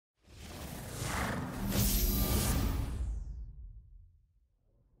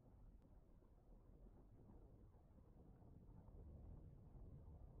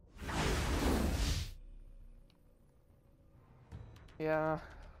Yeah.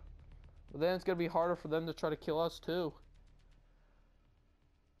 But then it's gonna be harder for them to try to kill us too.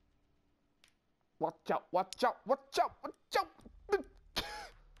 Watch out, watch out, watch out, watch out!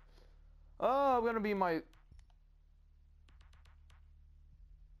 Oh, I'm gonna be my...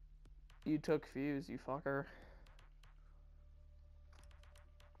 You took fuse, you fucker.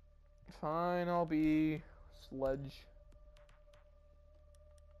 Fine, I'll be sledge.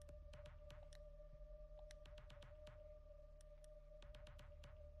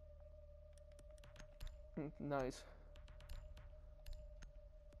 Nice.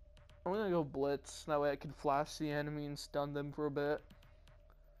 I'm gonna go blitz, that way I can flash the enemy and stun them for a bit.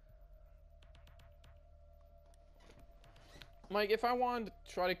 Mike, if I wanted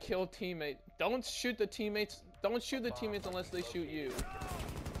to try to kill a teammate, don't shoot the teammates unless they shoot you.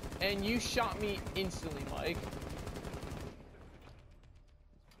 And you shot me instantly, Mike.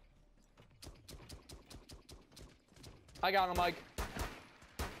 I got him, Mike.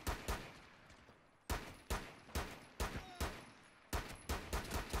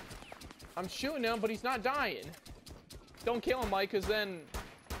 I'm shooting him, but he's not dying. Don't kill him, Mike, because then...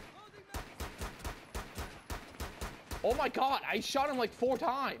 Oh my god, I shot him like 4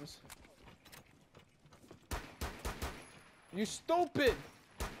 times. You stupid.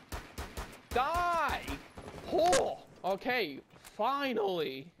 Die. Oh, okay,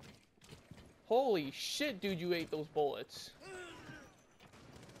 finally. Holy shit, dude, you ate those bullets.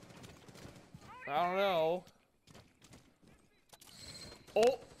 I don't know.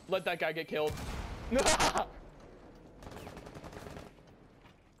 Oh, let that guy get killed.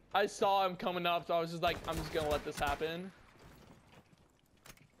 I saw him coming up, so I was just like, I'm just gonna let this happen.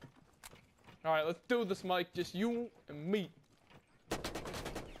 Alright, let's do this, Mike. Just you and me.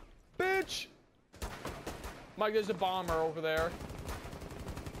 Bitch! Mike, there's a bomber over there.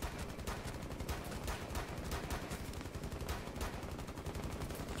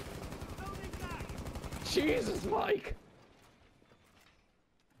 Jesus, Mike!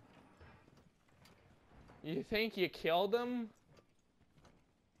 You think you killed him?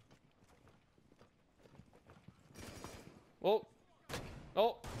 Oh,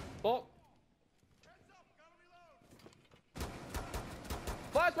 oh, oh.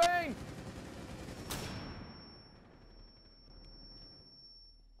 Flashbang!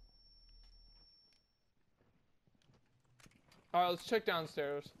 Alright, let's check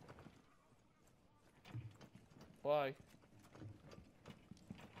downstairs. Why?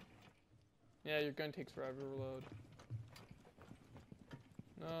 Yeah, your gun takes forever to reload.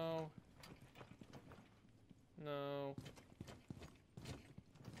 No. No.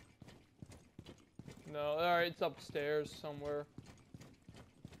 No, alright, it's upstairs somewhere.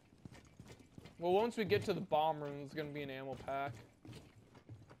 Well, once we get to the bomb room, there's gonna be an ammo pack.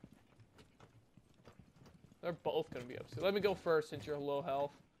 They're both gonna be upstairs. Let me go first since you're low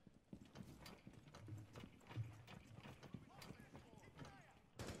health.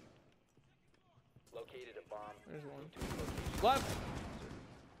 Located a bomb. There's one. Left!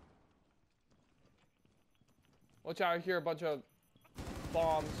 Watch out, I hear a bunch of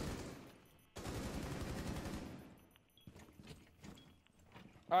bombs.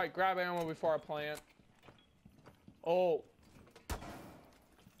 Alright, grab ammo before I plant. Oh.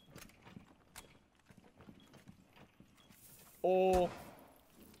 Oh.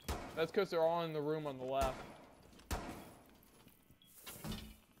 That's because they're all in the room on the left.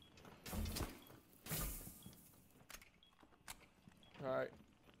 Alright.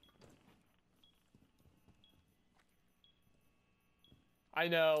 I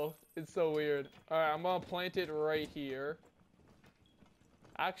know. It's so weird. Alright, I'm gonna plant it right here.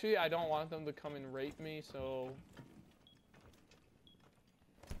 Actually, I don't want them to come and rape me, so...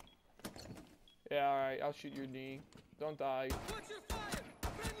 Yeah, alright, I'll shoot your knee. Don't die. Watch your fire!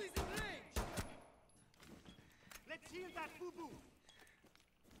 Friendly's in range! Let's heal that boo-boo!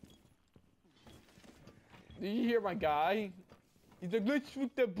 Did you hear my guy? He's like, let's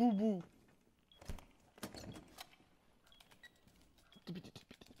shoot that boo-boo.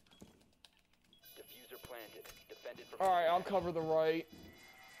 Diffuser planted. Defended from... Alright, I'll cover the right.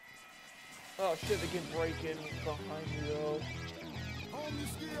 Oh shit, they can break in behind me though. Home your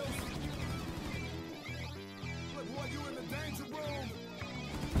skills. Look, boy, you in the danger room.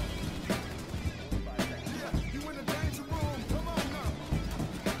 Yeah, you in the danger room. Come on now.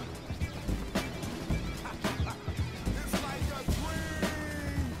 It's like a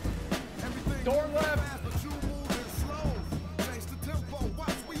dream. Everything Door left. fast, but you moving slow. Change the tempo.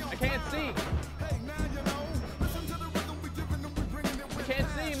 Watch, we on I can't fire. see. Hey, now you know. Listen to the rhythm we giving them. We bringing it with I can't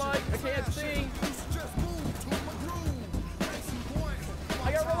see, Mike. I can't see. Just move to my groove. Racing point.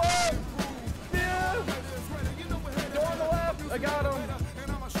 I got reload. Yeah. Door on the left. I got him. later,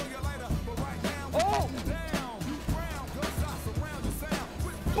 and I'ma show you later. But right now, we Oh! get down. You ground, gunshots surround your sound.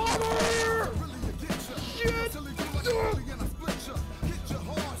 With Bummer! really you get ya. Shit! Silly do like a bully and I split ya. Hit your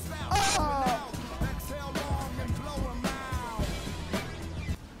hard style. Ah! Exhale long and blow 'em out.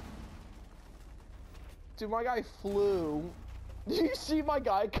 Dude, my guy flew. Do you see my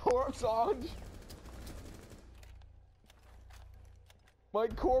guy corpse launch? My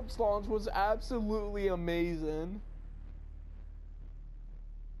corpse launch was absolutely amazing.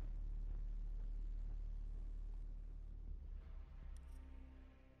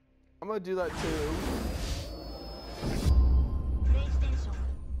 I'm gonna do that too.